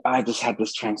I just had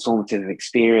this transformative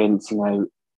experience.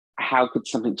 How could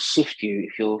something shift you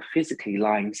if you're physically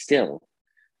lying still?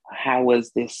 How was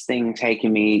this thing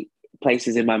taking me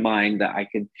places in my mind that I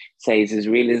could say is as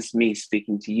real as me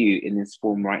speaking to you in this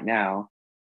form right now,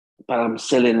 but I'm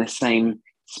still in the same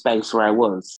space where I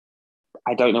was.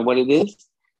 I don't know what it is,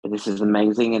 but this is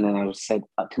amazing. And then I said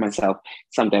to myself,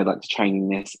 someday I'd like to train in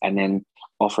this and then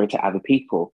offer it to other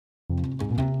people.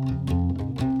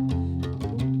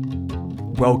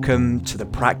 Welcome to the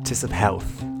Practice of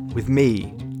Health with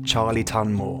me, Charlie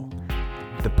Tunmore.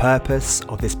 The purpose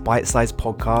of this bite-sized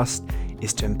podcast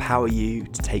is to empower you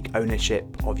to take ownership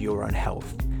of your own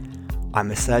health.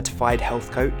 I'm a certified health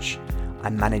coach.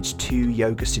 I manage 2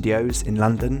 yoga studios in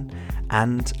London,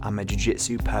 and I'm a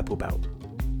jiu-jitsu purple belt.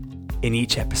 In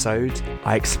each episode,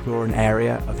 I explore an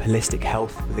area of holistic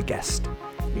health with a guest: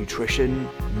 nutrition,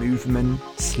 movement,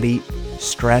 sleep,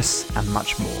 stress, and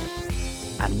much more.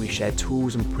 And we share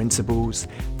tools and principles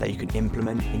that you can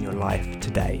implement in your life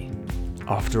today.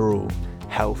 After all,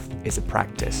 health is a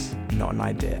practice, not an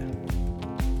idea.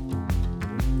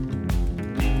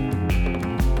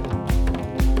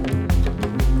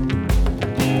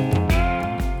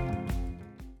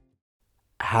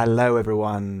 Hello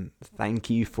everyone,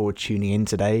 thank you for tuning in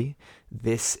today.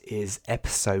 This is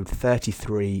episode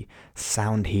 33,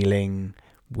 Sound Healing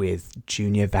with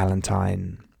Junior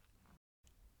Valentine.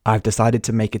 I've decided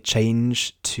to make a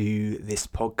change to this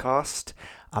podcast.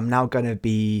 I'm now going to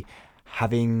be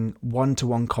having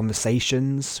one-to-one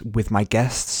conversations with my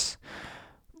guests.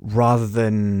 Rather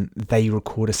than they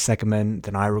record a segment,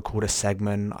 then I record a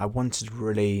segment. I wanted to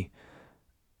really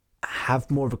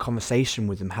have more of a conversation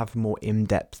with them, have a more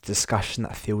in-depth discussion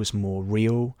that feels more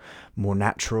real, more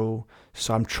natural.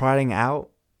 So I'm trying it out.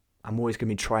 I'm always going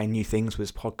to be trying new things with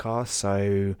this podcast.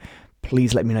 So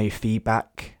please let me know your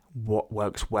feedback, what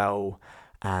works well,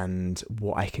 and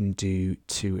what I can do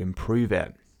to improve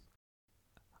it.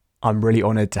 I'm really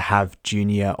honored to have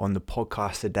Junior on the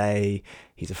podcast today.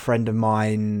 He's a friend of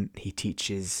mine. He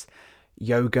teaches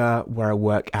yoga where I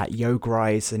work at Yoga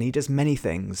Rise, and he does many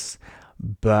things.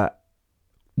 But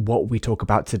what we talk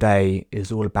about today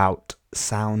is all about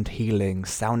sound healing,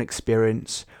 sound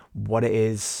experience, what it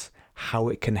is, how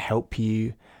it can help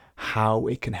you, how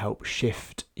it can help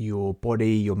shift your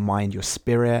body, your mind, your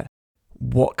spirit,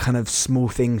 what kind of small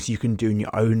things you can do in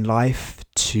your own life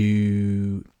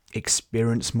to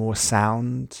experience more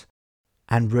sound,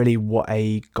 and really what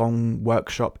a gong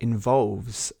workshop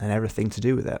involves and everything to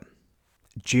do with it.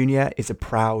 Junior is a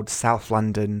proud South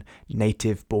London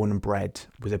native born and bred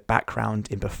with a background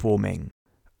in performing.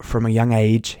 From a young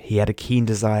age, he had a keen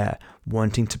desire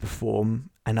wanting to perform,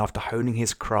 and after honing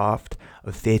his craft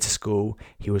of theatre school,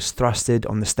 he was thrusted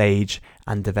on the stage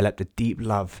and developed a deep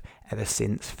love ever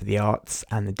since for the arts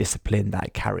and the discipline that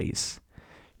it carries.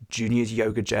 Junior's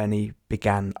yoga journey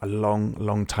began a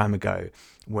long time ago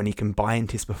when he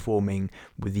combined his performing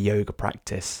with the yoga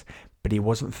practice, but he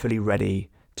wasn't fully ready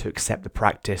to accept the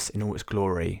practice in all its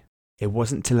glory. It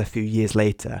wasn't till a few years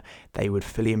later that he would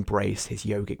fully embrace his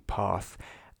yogic path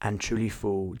and truly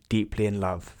fall deeply in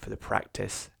love for the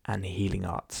practice and the healing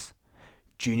arts.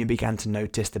 Junior began to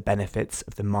notice the benefits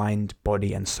of the mind,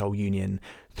 body, and soul union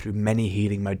through many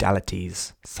healing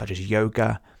modalities such as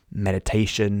yoga,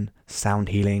 meditation, sound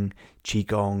healing,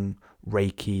 qigong,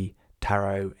 reiki,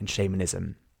 tarot, and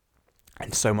shamanism,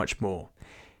 and so much more.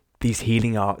 These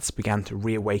healing arts began to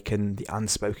reawaken the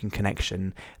unspoken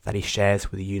connection that he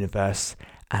shares with the universe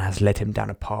and has led him down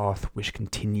a path which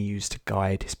continues to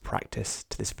guide his practice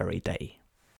to this very day.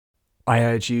 I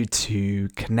urge you to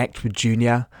connect with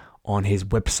Junior on his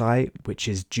website, which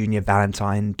is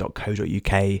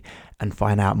juniorvalentine.co.uk, and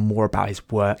find out more about his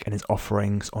work and his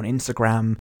offerings on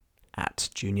Instagram at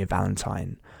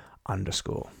juniorvalentine_.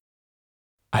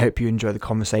 I hope you enjoy the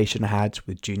conversation I had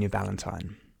with Junior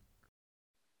Valentine.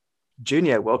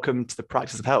 Junior, welcome to the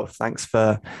Practice of Health. Thanks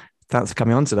for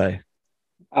coming on today.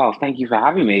 Oh, thank you for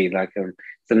having me.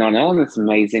 It's an honor. It's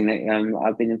amazing that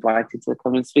I've been invited to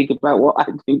come and speak about what I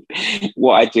do, and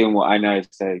what I know.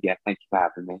 So yeah, thank you for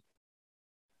having me.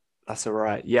 That's all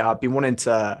right. Yeah, I've been wanting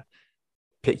to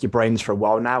pick your brains for a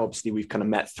while now. Obviously, we've kind of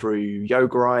met through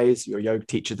Yoga Rise. You're a yoga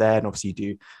teacher there, and obviously you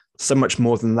do so much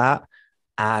more than that.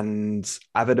 And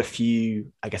I've had a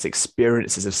few,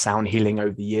 experiences of sound healing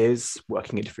over the years,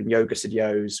 working in different yoga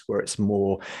studios where it's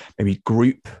more maybe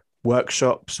group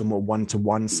workshops or more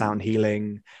one-to-one sound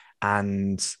healing.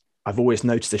 And I've always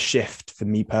noticed a shift for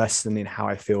me personally in how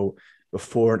I feel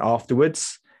before and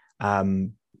afterwards. But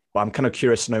I'm kind of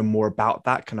curious to know more about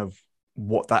that, kind of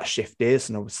what that shift is.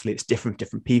 And obviously it's different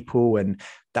people, and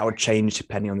that would change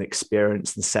depending on the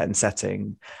experience and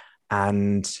setting.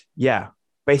 And yeah,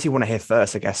 basically want to hear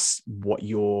first, I guess, what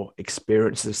your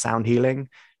experiences of sound healing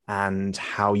and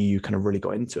how you kind of really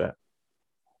got into it.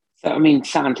 So, I mean,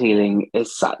 sound healing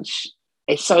is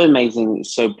it's so amazing,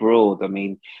 it's so broad. I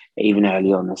mean, even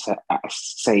early on,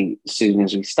 say, as soon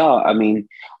as we start, I mean,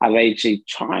 I'm actually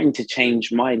trying to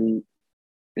change my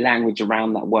language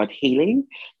around that word healing,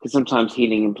 because sometimes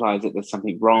healing implies that there's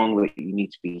something wrong, that you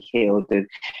need to be healed, and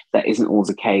that isn't always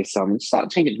the case. So I'm starting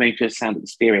to change it to make it a sound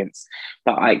experience.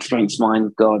 But I experienced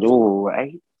mine, God,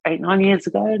 9 years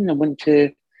ago, and I went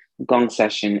to a gong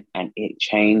session and it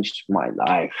changed my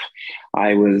life.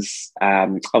 I was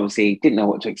obviously didn't know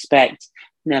what to expect,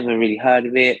 never really heard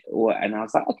of it, and I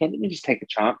was like, okay, let me just take a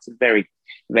chance. It's very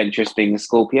adventurous being a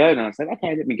Scorpio, and I was like,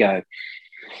 okay, let me go.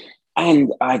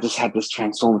 And I just had this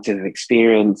transformative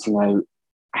experience.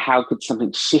 How could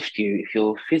something shift you if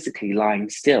you're physically lying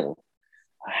still?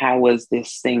 How was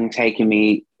this thing taking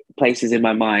me places in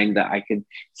my mind that I could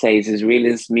say is as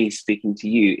real as me speaking to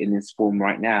you in this form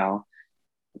right now,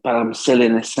 but I'm still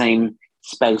in the same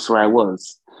space where I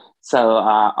was. So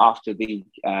after the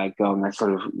gong, I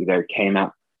sort of, came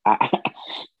out. I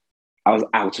was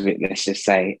out of it, let's just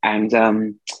say. And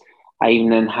I even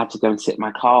then had to go and sit in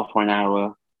my car for an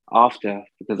hour after,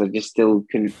 because I just still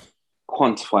couldn't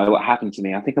quantify what happened to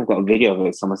me. I think I've got a video of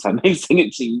it somewhere, so I may send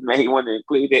it to you. You may want to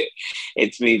include it.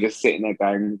 It's me just sitting there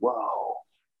going, whoa,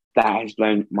 that has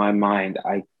blown my mind.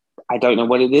 I don't know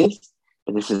what it is,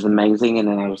 but this is amazing. And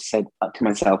then I said to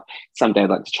myself, someday I'd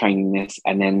like to train in this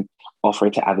and then offer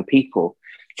it to other people.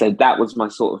 So that was my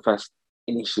sort of first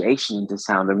initiation into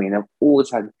sound. I mean, I've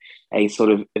always had a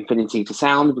sort of affinity to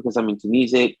sound because I'm into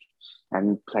music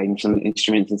and playing some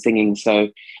instruments and singing. So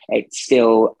it's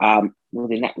still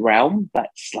within that realm, but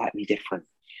slightly different.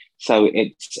 So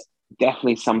it's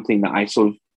definitely something that I sort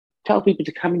of tell people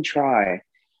to come and try,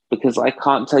 because I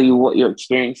can't tell you what your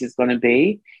experience is going to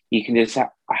be. You can just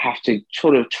have to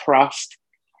sort of trust,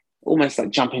 almost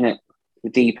like jumping at the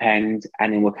deep end,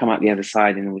 and then we'll come out the other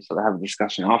side and we'll sort of have a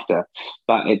discussion after.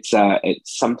 But it's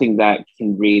something that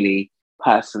can really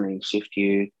personally shift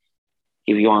you,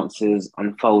 give you answers,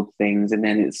 unfold things, and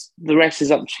then it's the rest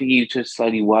is up to you to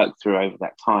slowly work through over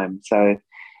that time. So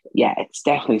yeah, it's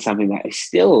definitely something that is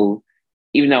still,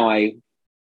 even though I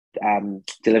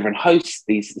deliver and host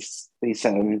these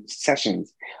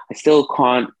sessions, I still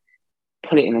can't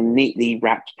put it in a neatly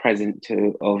wrapped present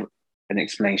of an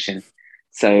explanation.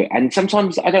 So, and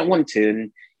sometimes I don't want to,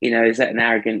 and is that an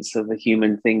arrogance of a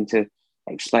human thing to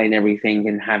explain everything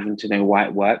and having to know why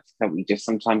it works? Don't we just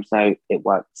sometimes know it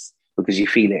works because you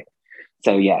feel it?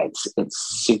 So yeah, it's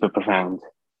super profound.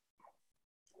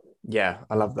 Yeah,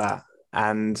 I love that.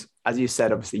 And as you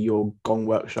said, obviously your gong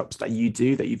workshops that you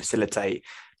facilitate,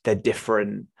 they're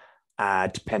different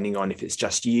depending on if it's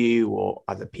just you or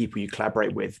other people you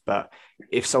collaborate with. But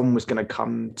if someone was going to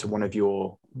come to one of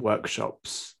your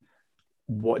workshops,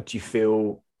 what do you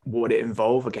feel, what would it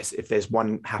involve? I guess if there's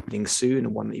one happening soon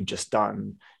and one that you've just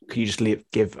done, could you just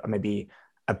give maybe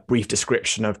a brief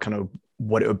description of kind of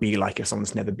what it would be like if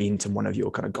someone's never been to one of your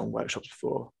kind of gong workshops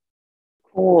before?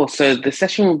 Oh, so the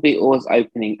session will be always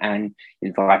opening and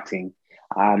inviting.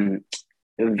 Um,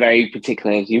 Very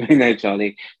particular, as you may know,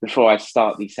 Charlie. Before I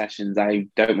start these sessions, I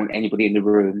don't want anybody in the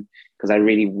room, because I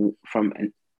really, from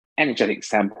an energetic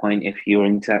standpoint, if you're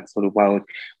into that sort of world,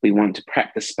 we want to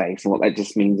prep the space. And what that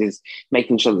just means is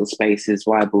making sure that the space is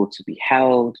viable to be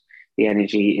held, the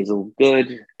energy is all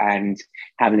good, and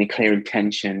having a clear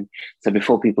intention. So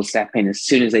before people step in, as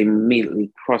soon as they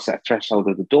immediately cross that threshold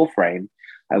of the door frame,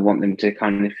 I want them to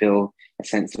kind of feel a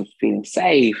sense of feeling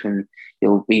safe, and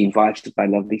you'll be invited by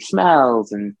lovely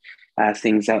smells and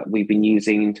things that we've been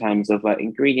using in terms of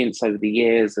ingredients over the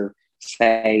years of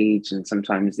sage, and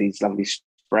sometimes these lovely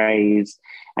sprays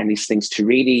and these things to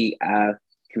really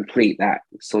complete that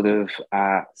sort of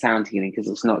sound healing, because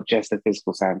it's not just the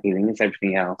physical sound healing, it's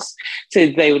everything else. So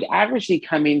they would averagely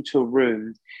come into a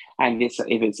room, and if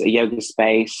it's a yoga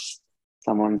space,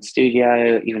 someone's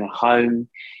studio, even a home,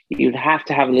 you'd have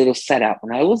to have a little setup.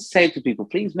 And I always say to people,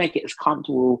 please make it as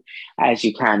comfortable as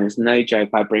you can. There's no joke.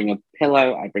 I bring a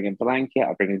pillow, I bring a blanket,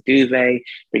 I bring a duvet,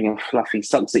 bring a fluffy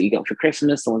socks that you got for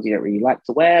Christmas, the ones you don't really like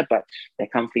to wear, but they're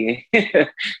comfy.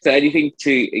 So anything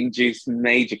to induce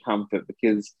major comfort,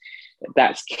 because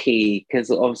that's key.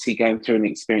 Because obviously going through an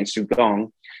experience through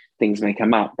gong, things may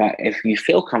come up, but if you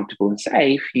feel comfortable and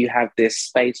safe, you have this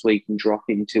space where you can drop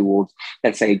in towards,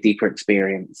 let's say, a deeper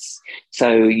experience.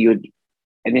 So you'd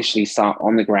initially start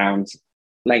on the ground,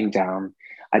 laying down.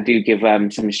 I do give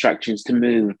some instructions to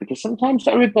move, because sometimes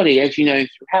for everybody, as you know,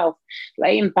 through health,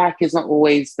 laying back is not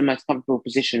always the most comfortable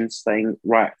position, staying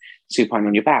right supine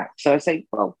on your back. So I say,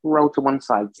 well, roll to one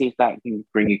side, see if that can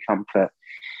bring you comfort.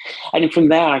 And then from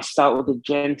there, I start with a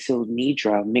gentle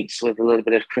nidra mixed with a little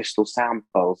bit of crystal sound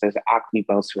bowls. There's alchemy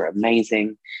bowls who are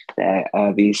amazing. There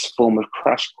are these form of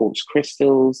crushed quartz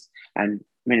crystals and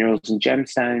minerals and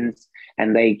gemstones,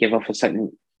 and they give off a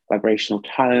certain vibrational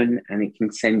tone, and it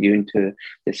can send you into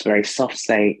this very soft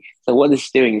state. So what this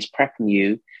is doing is prepping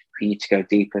you for you to go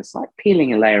deeper. It's like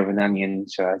peeling a layer of an onion,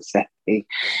 shall I say.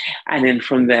 And then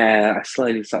from there, I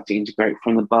slowly start to integrate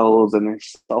from the bowls, and then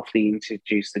softly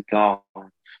introduce the gong,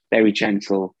 very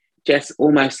gentle, just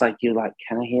almost like you're like,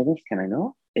 can I hear this? Can I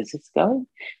not? Is this going?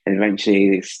 And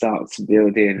eventually it starts to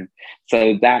build in.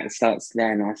 So that starts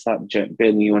then, I start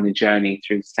building you on a journey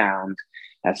through sound,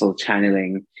 that's all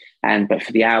channeling. But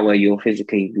for the hour, you're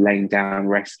physically laying down,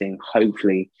 resting,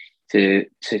 hopefully to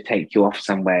take you off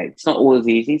somewhere. It's not always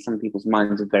easy. Some people's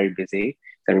minds are very busy.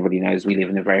 Everybody knows we live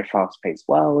in a very fast-paced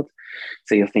world.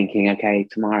 So you're thinking, okay,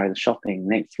 tomorrow the shopping,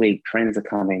 next week friends are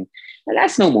coming. And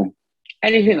that's normal.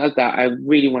 Anything like that, I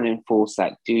really want to enforce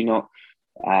that. Do not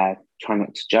try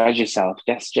not to judge yourself.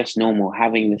 That's just normal,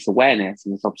 having this awareness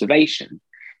and this observation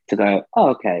to go, oh,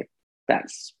 okay,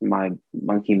 that's my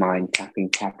monkey mind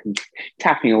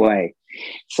tapping away.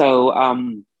 So,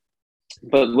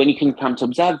 but when you can come to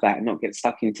observe that and not get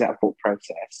stuck into that thought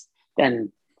process,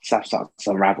 then stuff starts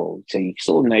to unravel. So you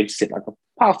sort of notice it like a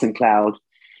passing cloud,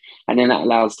 and then that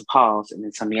allows to pass, and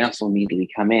then something else will immediately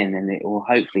come in, and it will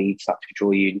hopefully start to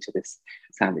draw you into this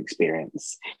sound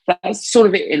experience. That's sort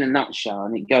of it in a nutshell,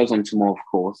 and it goes on to more, of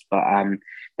course, but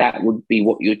that would be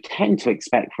what you tend to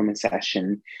expect from a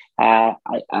session.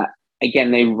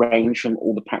 Again, they range from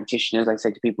all the practitioners. I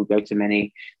say to people, go to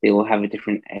many, they all have a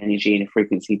different energy and a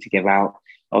frequency to give out,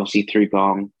 obviously through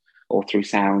gong or through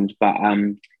sound, but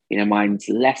mine's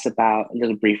less about a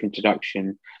little brief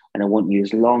introduction, and I want you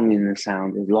as long in the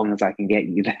sound, as long as I can get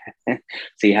you there.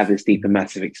 So you have this deep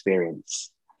immersive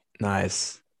experience.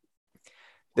 Nice.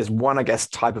 There's one, I guess,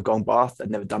 type of gong bath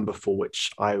I'd never done before,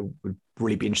 which I would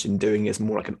really be interested in doing. Is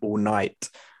more like an all-night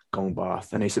gong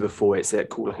bath. I know you said before, it's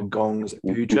called like a gong, is it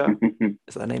puja?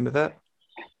 Is that the name of it?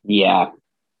 Yeah,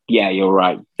 you're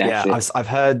right. That's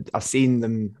I've seen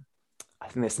them. I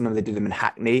think there's sometimes they do them in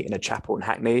Hackney, in a chapel in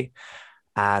Hackney,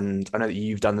 and I know that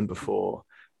you've done them before.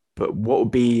 But what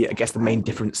would be, I guess, the main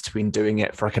difference between doing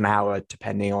it for like an hour,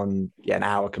 depending on an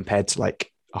hour compared to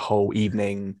like a whole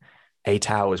evening,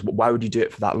 8 hours? Why would you do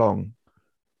it for that long?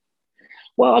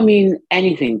 Well, I mean,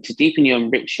 anything to deepen your,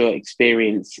 enrich your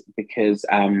experience, because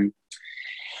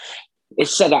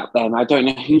it's set up then. I don't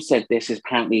know who said this, is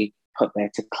apparently put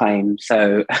there to claim.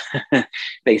 So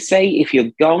they say if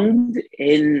you're gonged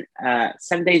in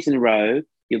 7 days in a row,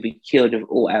 you'll be cured of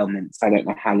all ailments. I don't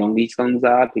know how long these gongs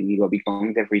are. I think you've got to be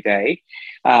gonged every day.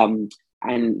 And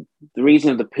the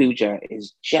reason of the puja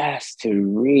is just to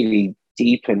really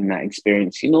deepen that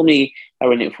experience. You normally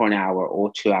are in it for an hour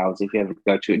or 2 hours if you ever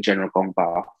go to a general gong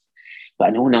bath. But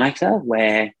an all-nighter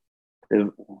where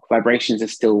the vibrations are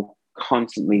still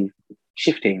constantly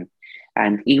shifting.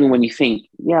 And even when you think,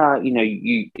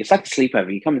 it's like a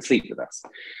sleepover. You come and sleep with us.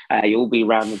 You'll be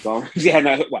around the gongs.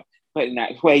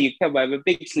 Where you come over, a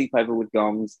big sleepover with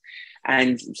gongs.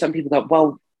 And some people go,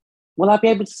 well, will I be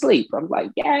able to sleep? I'm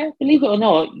like, yeah, believe it or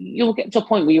not, you'll get to a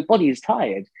point where your body is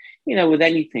tired. With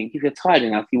anything, if you're tired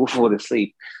enough, you will fall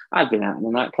asleep. I've been out in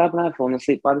the nightclub and I've fallen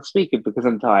asleep by the speaker because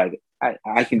I'm tired.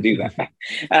 I can do that.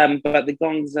 But the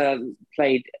gongs are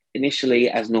played initially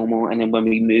as normal. And then when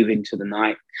we move into the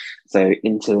night, so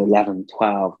into 11,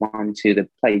 12, 1, 2, they're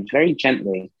played very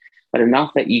gently, but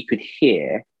enough that you could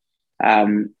hear,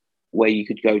 where you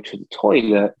could go to the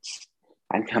toilet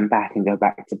and come back and go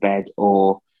back to bed,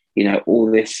 or, all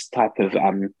this type of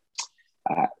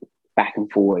back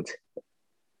and forward,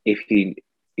 if you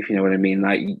know what I mean.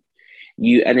 Like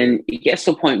and then it gets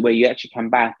to a point where you actually come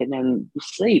back and then you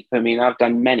sleep. I mean, I've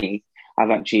done many.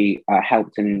 I've actually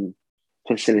helped and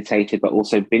facilitated, but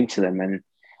also been to them. And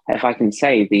if I can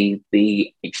say,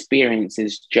 the experience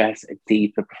is just a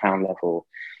deeper, profound level.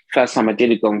 First time I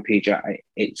did a gong puja,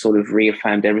 it sort of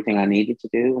reaffirmed everything I needed to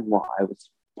do and what I was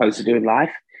supposed to do in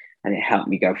life. And it helped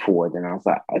me go forward. And I was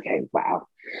like, okay, wow.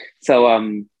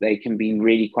 So they can be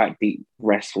really quite deep,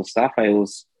 restful stuff. I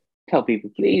always tell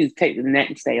people, please take the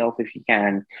next day off if you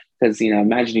can. Because,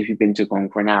 imagine if you've been to gong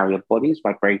for an hour, your body is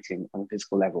vibrating on a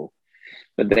physical level.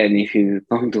 But then if you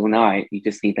gonged all night, you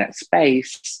just need that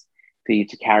space for you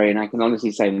to carry. And I can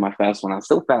honestly say my first one, I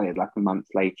still felt it like a month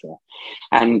later.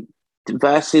 And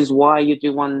versus why you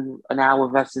do an hour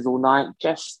versus all night,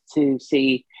 just to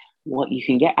see what you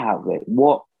can get out of it,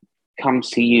 what comes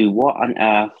to you, what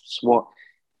unearths, what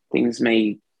things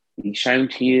may be shown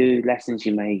to you, lessons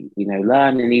you may,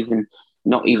 learn, and even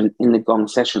not even in the gong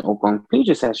session or gong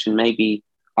puja session, maybe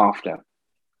after.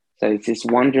 So it's this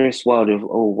wondrous world of,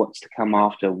 what's to come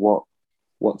after,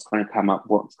 what's going to come up,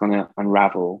 what's going to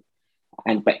unravel,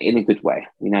 but in a good way.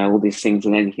 All these things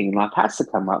and anything in life has to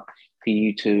come up for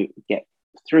you to get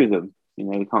through them.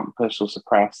 You can't push or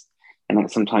suppress, and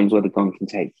that's sometimes where the gong can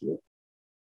take you.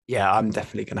 Yeah, I'm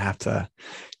definitely going to have to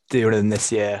do it in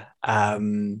this year.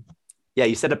 Yeah,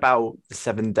 you said about the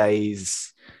 7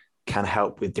 days can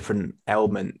help with different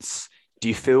ailments. Do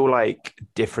you feel like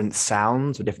different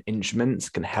sounds or different instruments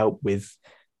can help with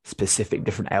specific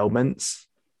different ailments?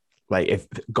 Like if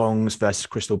gongs versus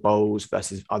crystal bowls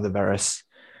versus other various,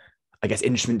 I guess,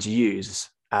 instruments you use.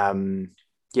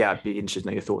 Yeah, I'd be interested to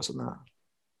know your thoughts on that.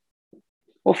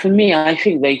 Well, for me, I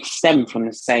think they stem from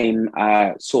the same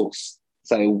source.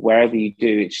 So wherever you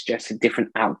do, it's just a different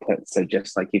output. So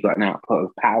just like you've got an output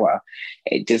of power,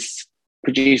 it just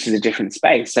produces a different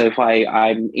space. So if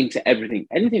I'm into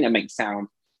anything that makes sound,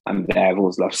 I'm there. I've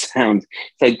always loved sound.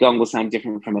 So gong will sound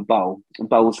different from a bowl. A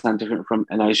bowl will sound different from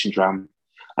an ocean drum.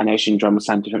 An ocean drum will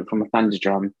sound different from a thunder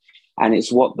drum. And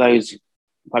it's what those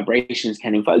vibrations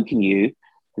can evoke in you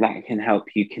that can help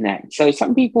you connect. So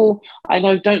some people I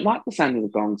know don't like the sound of the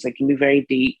gongs. They can be very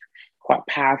deep, quite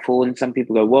powerful, and some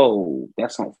people go, whoa,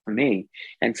 that's not for me.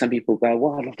 And some people go,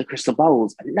 well, I love the crystal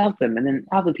bowls, I love them. And then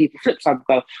other people flip side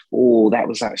go, oh, that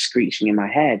was like screeching in my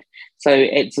head. So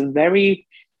it's a very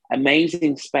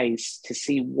amazing space to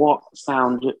see what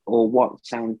sound or what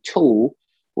sound tool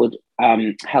would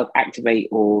help activate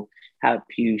or help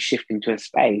you shift into a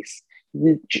space.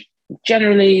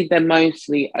 Generally, they're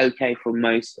mostly okay for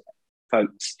most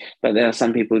folks, but there are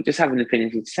some people who just have an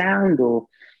affinity to sound, or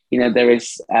there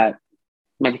is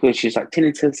medical issues like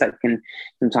tinnitus that can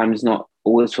sometimes not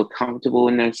always feel comfortable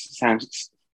in those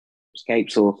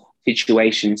soundscapes or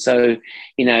situations. So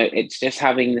it's just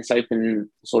having this open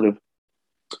sort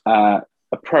of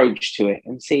approach to it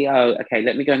and see, okay,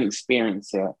 let me go and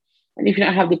experience it. And if you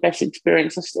don't have the best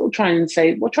experience, I still try and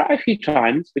say, well, try a few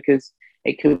times, because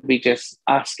it could be just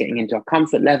us getting into a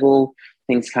comfort level,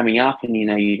 things coming up, and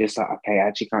you just like, okay, I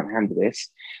actually can't handle this.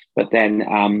 But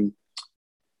then,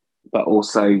 but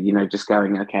also, just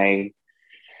going, okay,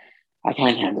 I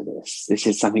can handle this. This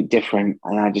is something different,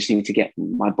 and I just need to get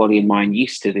my body and mind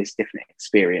used to this different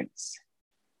experience.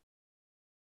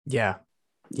 Yeah,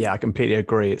 I completely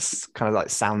agree. It's kind of like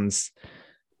sound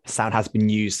has been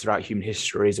used throughout human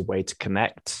history as a way to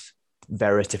connect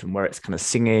various different, where it's kind of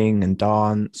singing and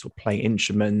dance or playing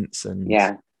instruments. And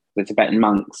the Tibetan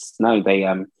monks, no, they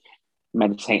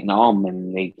meditate an Om,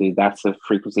 and they do, that's a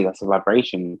frequency, that's a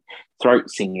vibration. Throat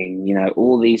singing,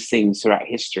 all these things throughout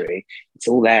history, it's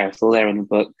all there in the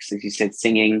books, as you said,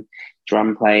 singing,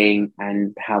 drum playing,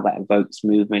 and how that evokes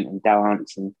movement and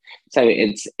dance. And so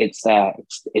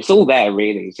it's all there,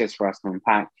 really. It's just for us to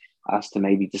unpack, us to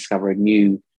maybe discover a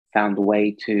new found a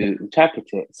way to interpret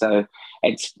it. So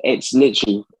it's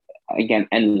literally, again,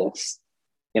 endless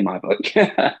in my book.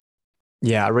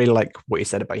 Yeah, I really like what you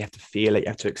said about you have to feel it, you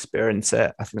have to experience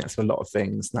it. I think that's a lot of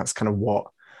things. And that's kind of what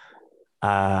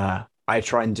I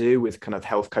try and do with kind of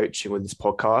health coaching with this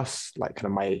podcast. Like kind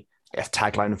of my, I guess,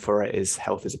 tagline for it is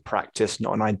health is a practice,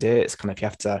 not an idea. It's kind of, you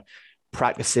have to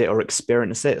practice it or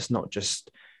experience it. It's not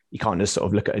just, you can't just sort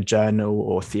of look at a journal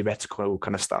or theoretical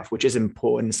kind of stuff, which is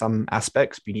important in some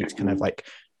aspects, but you need to kind of like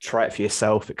try it for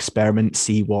yourself, experiment,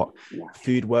 see what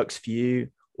food works for you,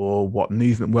 or what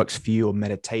movement works for you, or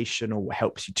meditation, or what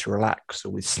helps you to relax, or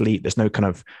with sleep. There's no kind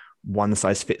of one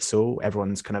size fits all.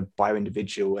 Everyone's kind of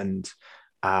bio-individual. And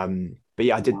but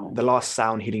yeah, I did the last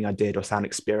sound healing I did, or sound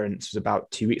experience, was about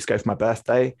 2 weeks ago for my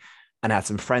birthday. And I had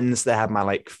some friends there, had my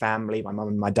like family, my mum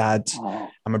and my dad, and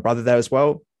my brother there as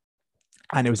well.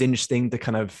 And it was interesting to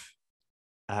kind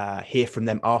of hear from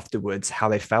them afterwards how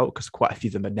they felt, because quite a few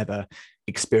of them had never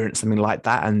experienced something like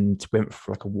that, and went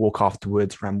for like a walk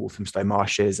afterwards around Walthamstow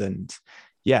Marshes. And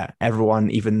yeah, everyone,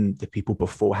 even the people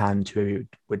beforehand who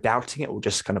were doubting it or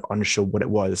just kind of unsure what it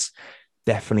was,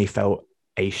 definitely felt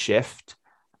a shift.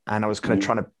 And I was kind of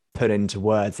trying to put it into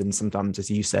words, and sometimes,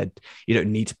 as you said, you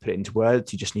don't need to put it into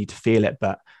words, you just need to feel it.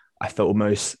 But I felt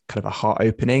almost kind of a heart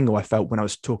opening, or I felt when I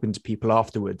was talking to people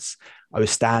afterwards, I was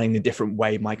standing a different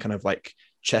way. My kind of like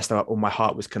chest or my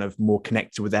heart was kind of more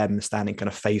connected with them, standing kind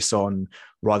of face on,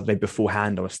 rather than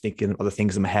beforehand I was thinking other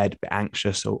things in my head, a bit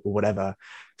anxious or whatever.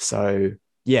 So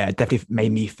yeah, it definitely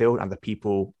made me feel, and the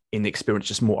people in the experience,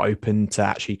 just more open to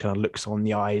actually kind of look someone in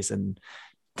the eyes and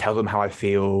tell them how I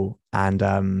feel.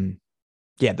 And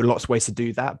yeah, there are lots of ways to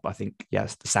do that, but I think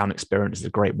yes, the sound experience is a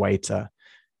great way to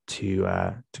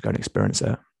go and experience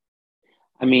it.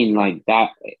 I mean, like that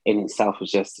in itself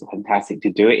was just fantastic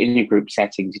to do it in a group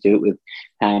setting, to do it with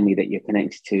family that you're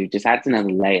connected to, just adds another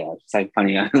layer. It's so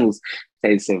funny. I always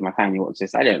say this to my family, watch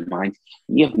this. I don't mind.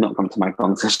 You have not come to my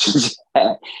gong sessions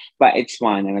yet, but it's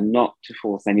fine. And I'm not to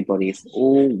force anybody. It's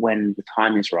all when the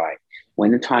time is right,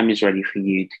 when the time is ready for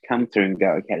you to come through and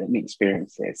go, okay, let me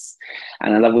experience this.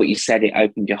 And I love what you said. It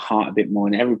opened your heart a bit more,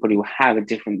 and everybody will have a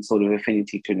different sort of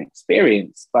affinity to an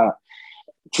experience. But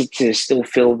to still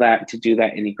feel that, to do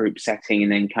that in a group setting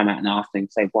and then come out and after and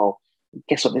say, well,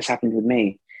 guess what, this happened with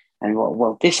me. And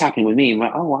well, this happened with me. And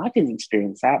like, oh, well, I didn't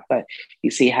experience that. But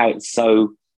you see how it's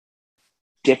so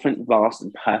different, vast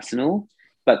and personal.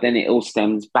 But then it all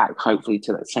stems back, hopefully,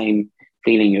 to that same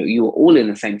feeling. You were all in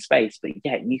the same space, but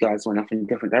yet you guys went off in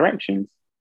different directions.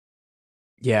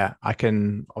 Yeah, I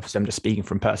can, obviously, I'm just speaking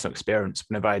from personal experience.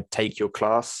 Whenever I take your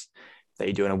class that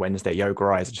you do on a Wednesday at Yoga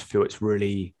Rise, I just feel it's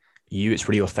really you, it's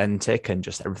really authentic, and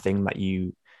just everything that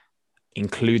you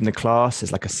include in the class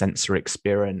is like a sensory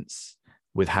experience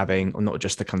with having, or not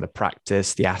just the kind of the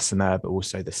practice, the asana, but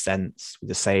also the sense with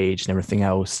the sage and everything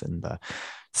else, and the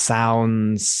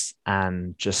sounds,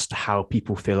 and just how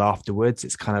people feel afterwards.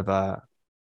 It's kind of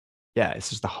yeah, it's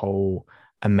just a whole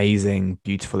amazing,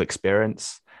 beautiful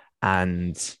experience.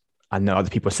 And I know other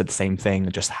people said the same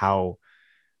thing, just how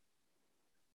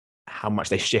much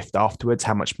they shift afterwards,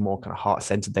 how much more kind of heart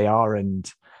centered they are.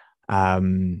 And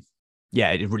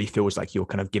yeah, it really feels like you're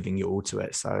kind of giving your all to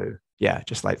it. So yeah,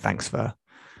 just like thanks for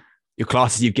your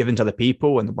classes you've given to other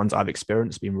people, and the ones I've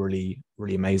experienced been really,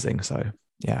 really amazing. So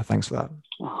yeah, thanks for that.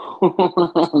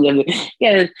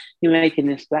 Yeah, you're making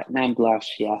this black man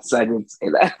blush. Yes, I did say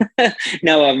that.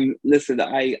 No, listen,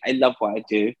 I love what I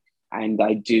do, and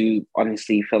I do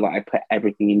honestly feel like I put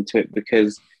everything into it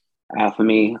because for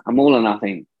me, I'm all or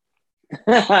nothing.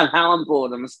 How I'm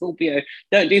bored. I'm a Scorpio.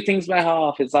 Don't do things by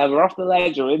half. It's either off the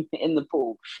ledge or in the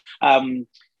pool. Um,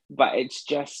 but it's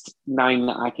just knowing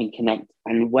that I can connect,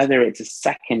 and whether it's a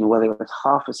second, whether it's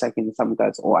half a second, someone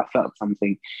goes, "Oh, I felt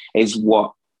something," is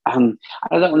what. I don't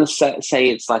want to say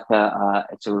it's like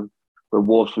it's a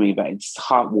reward for me, but it's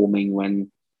heartwarming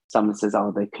when someone says,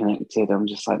 "Oh, they're connected." I'm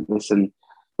just like, listen,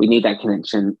 we need that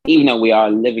connection. Even though we are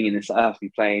living in this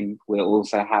earthly plane, we'll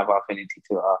also have our affinity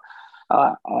to our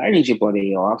energy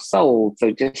body or our soul.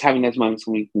 So just having those moments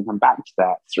when we can come back to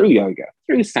that through yoga,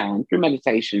 through sound, through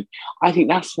meditation, I think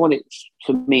that's what it's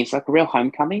for me. It's like a real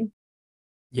homecoming.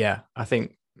 Yeah, I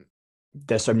think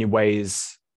there's so many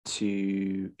ways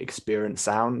to experience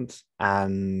sound,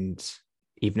 and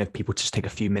even if people just take a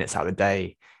few minutes out of the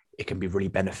day, it can be really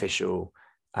beneficial,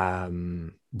 rather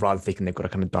than thinking they've got to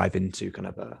kind of dive into kind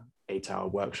of a 8-hour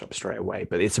workshop straight away.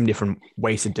 But there's some different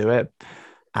ways to do it.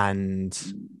 And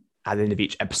at the end of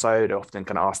each episode, I often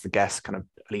kind of ask the guests kind of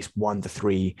at least 1 to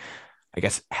 3, I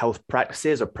guess, health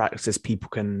practices or practices people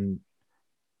can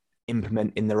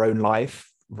implement in their own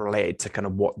life related to kind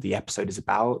of what the episode is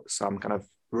about. So I'm kind of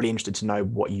really interested to know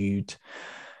what your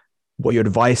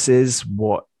advice is,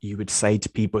 what you would say to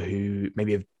people who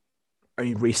maybe have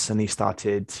only recently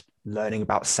started learning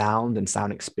about sound and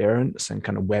sound experience, and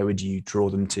kind of where would you draw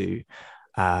them to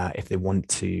if they want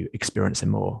to experience it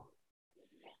more?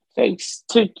 So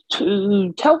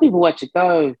to tell people where to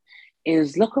go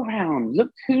is look around,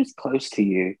 look who's close to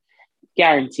you.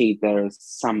 Guaranteed there is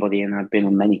somebody, and I've been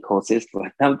on many courses.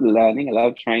 I love learning, I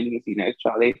love training, as you know,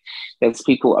 Charlie. There's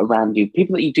people around you,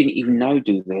 people that you didn't even know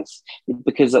do this,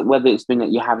 because whether it's been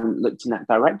that you haven't looked in that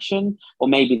direction, or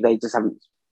maybe they just haven't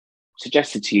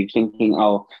suggested to you, thinking,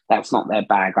 oh, that's not their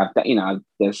bag. I've done,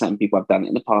 there's certain people I've done it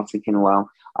in the past thinking,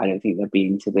 well, I don't think they'd be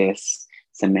into this.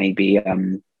 So maybe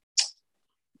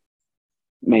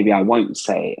I won't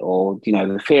say, or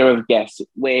the fear of guess.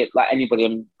 We're like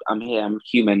anybody. I'm here. I'm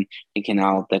human. Thinking,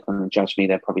 oh, they're going to judge me.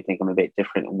 They'll probably think I'm a bit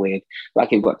different and weird.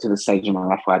 Like I've got to the stage in my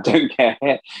life where I don't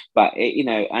care. But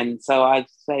and so I'd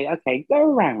say, okay, go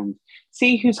around,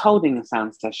 see who's holding the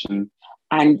sound session,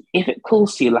 and if it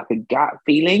calls to you like a gut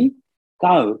feeling,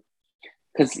 go.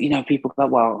 Because people go,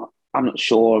 well, I'm not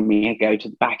sure. And you go to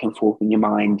the back and forth in your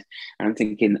mind, and I'm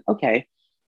thinking, okay,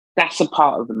 that's a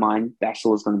part of the mind that's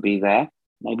always going to be there.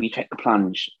 Maybe you take the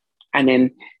plunge and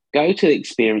then go to the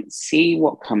experience, see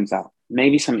what comes up.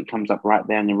 Maybe something comes up right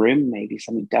there in the room, maybe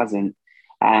something doesn't.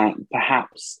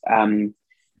 Perhaps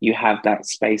you have that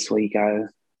space where you go,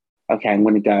 okay, I'm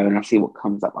going to go and I'll see what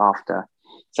comes up after.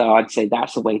 So I'd say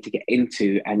that's a way to get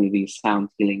into any of these sound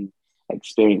healing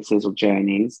experiences or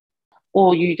journeys.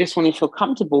 Or you just want to feel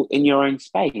comfortable in your own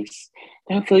space.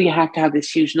 Don't feel you have to have this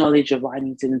huge knowledge of I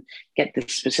need to get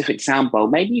this specific sound bowl.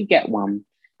 Maybe you get one.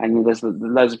 And there's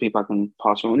loads of people I can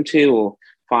pass you on to or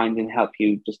find and help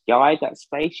you just guide that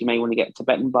space. You may want to get a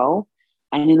Tibetan bowl.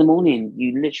 And in the morning,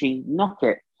 you literally knock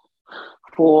it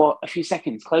for a few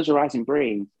seconds, close your eyes and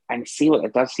breathe and see what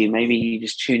it does to you. Maybe you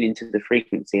just tune into the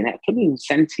frequency and that could even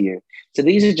send to you. So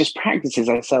these are just practices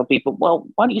I tell people, well,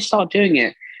 why don't you start doing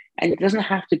it? And it doesn't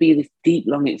have to be this deep,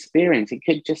 long experience. It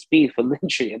could just be for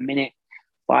literally a minute,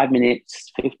 5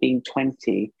 minutes, 15,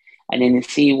 20, and then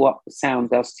see what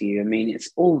sound does to you. I mean,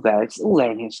 it's all there. It's all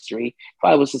there in history. If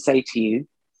I was to say to you,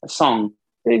 a song,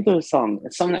 do a song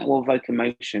that will evoke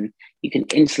emotion, you can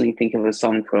instantly think of a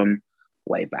song from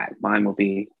way back. Mine will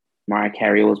be Mariah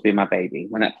Carey, Always Be My Baby.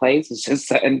 When that plays, it's just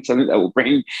something that will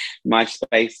bring my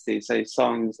space to. So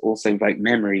songs also invoke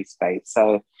memory space.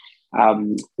 So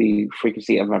the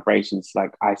frequency of vibrations,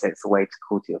 like I said, it's a way to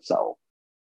call to your soul.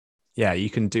 Yeah, you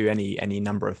can do any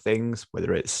number of things,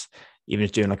 whether it's even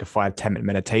just doing like a 5-10 minute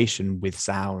meditation with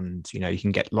sound. You know, you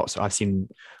can get lots of, I've seen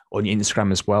on your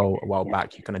Instagram as well a while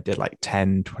back, you kind of did like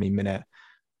 20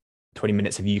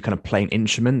 minutes of you kind of playing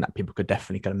instrument that people could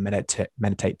definitely kind of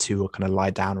meditate to, or kind of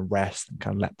lie down and rest and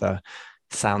kind of let the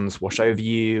sounds wash over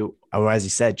you. Or as you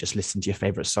said, just listen to your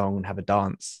favorite song and have a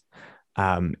dance.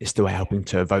 It's still helping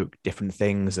to evoke different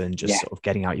things and just sort of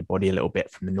getting out your body a little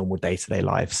bit from the normal day-to-day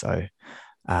life. So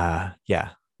I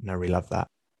really love that.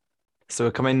 So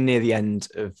we're coming near the end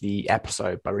of the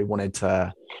episode, but I really wanted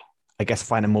to, I guess,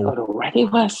 find a more. God, already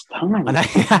worst time. I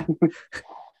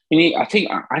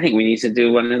think we need to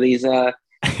do one of these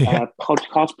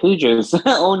podcast pujas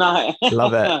all night.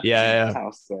 Love it. Yeah.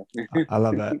 I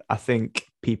love it. I think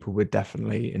people would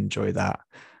definitely enjoy that.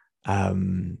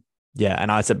 And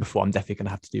I said before, I'm definitely going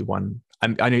to have to do one.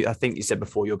 I think you said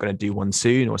before you're going to do one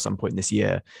soon or some point this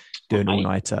year, do an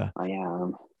all-nighter. I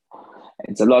am.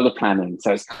 It's a lot of planning,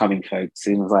 so it's coming, folks. As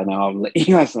soon as I know, I'll let you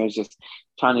guys know. I was just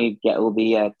trying to get all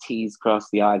the T's crossed,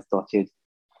 the I's dotted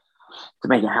to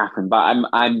make it happen. But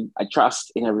I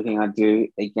trust in everything I do.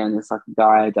 Again, it's like a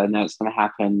guide. I know it's going to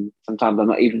happen. Sometimes I'm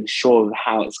not even sure of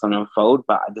how it's going to unfold,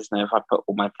 but I just know if I put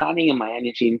all my planning and my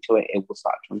energy into it, it will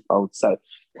start to unfold. So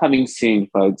coming soon,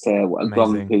 folks. A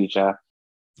gong puja.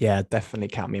 Yeah, definitely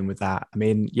count me in with that. I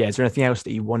mean, is there anything else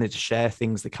that you wanted to share,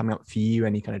 things that are coming up for you,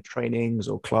 any kind of trainings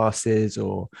or classes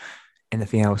or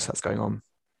anything else that's going on?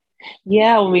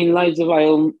 Yeah, I mean, loads of,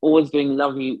 I'm always doing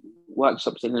lovely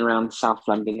workshops in and around South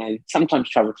London. I sometimes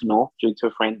travel to North due to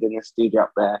a friend in a studio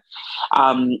up there.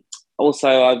 Also,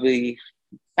 I'll be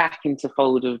back into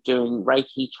fold of doing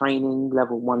Reiki training,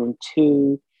 level 1 and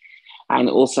 2. And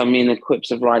also I'm in the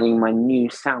quips of writing my new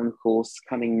sound course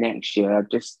coming next year. I've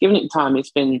just given it time.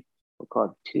 It's been,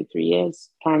 2-3 years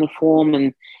trying to form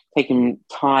and taking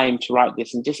time to write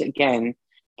this and just, again,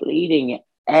 bleeding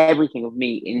everything of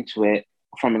me into it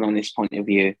from an honest point of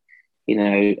view. You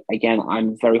know, again,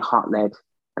 I'm very heart-led,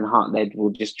 and heart-led will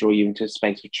just draw you into a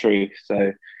space of truth.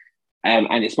 So,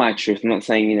 and it's my truth. I'm not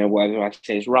saying, whatever I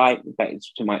say is right, but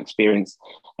it's to my experience.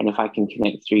 And if I can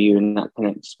connect through you and that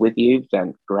connects with you,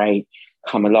 then great,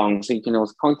 come along. So you can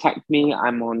also contact me.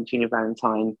 I'm on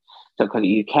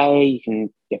juniorvalentine.co.uk. You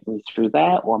can get me through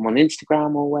there, or I'm on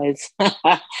Instagram always.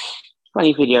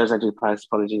 Funny videos I do post.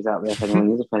 Apologies out there if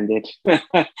anyone is offended. But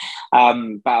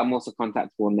I'm also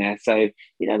contactable on there. So,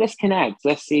 let's connect.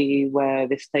 Let's see where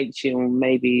this takes you, and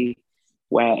maybe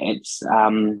where it's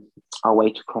our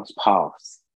way to cross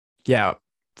paths. Yeah,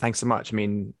 thanks so much. I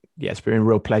mean, it's been a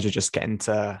real pleasure just getting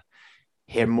to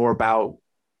hear more about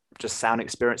just sound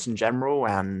experience in general,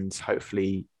 and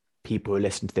hopefully people who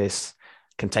listen to this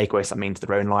can take away something into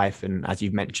their own life. And as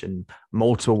you've mentioned,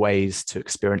 multiple ways to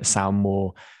experience sound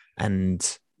more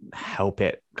and help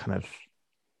it kind of,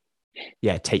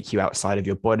 take you outside of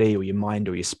your body or your mind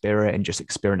or your spirit and just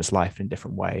experience life in a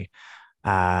different way.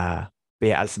 But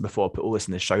as I said before, I'll put all this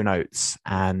in the show notes,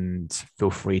 and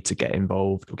feel free to get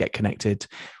involved or get connected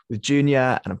with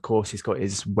Junior. And of course, he's got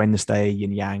his Wednesday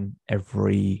yin yang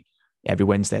every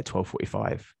Wednesday at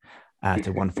 12:45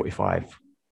 to 1:45.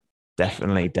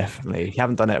 Definitely. If you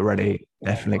haven't done it already,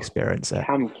 definitely experience it.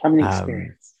 Come and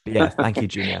experience. But thank you,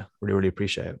 Junior. Really, really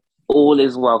appreciate it. All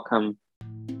is welcome.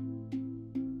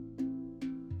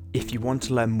 If you want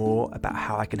to learn more about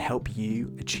how I can help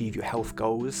you achieve your health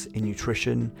goals in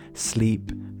nutrition,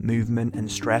 sleep, movement, and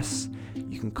stress,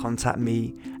 you can contact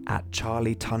me at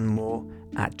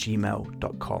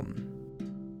charlietunmore@gmail.com.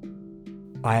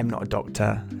 I am not a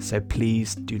doctor, so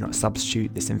please do not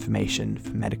substitute this information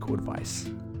for medical advice.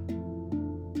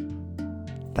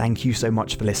 Thank you so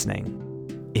much for listening.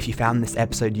 If you found this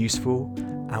episode useful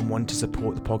and want to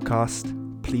support the podcast,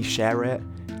 please share it,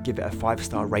 give it a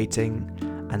 5-star rating,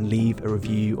 and leave a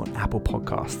review on Apple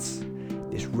Podcasts.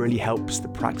 This really helps the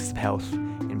practice of health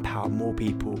in empower more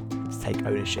people to take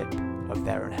ownership of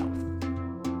their own health.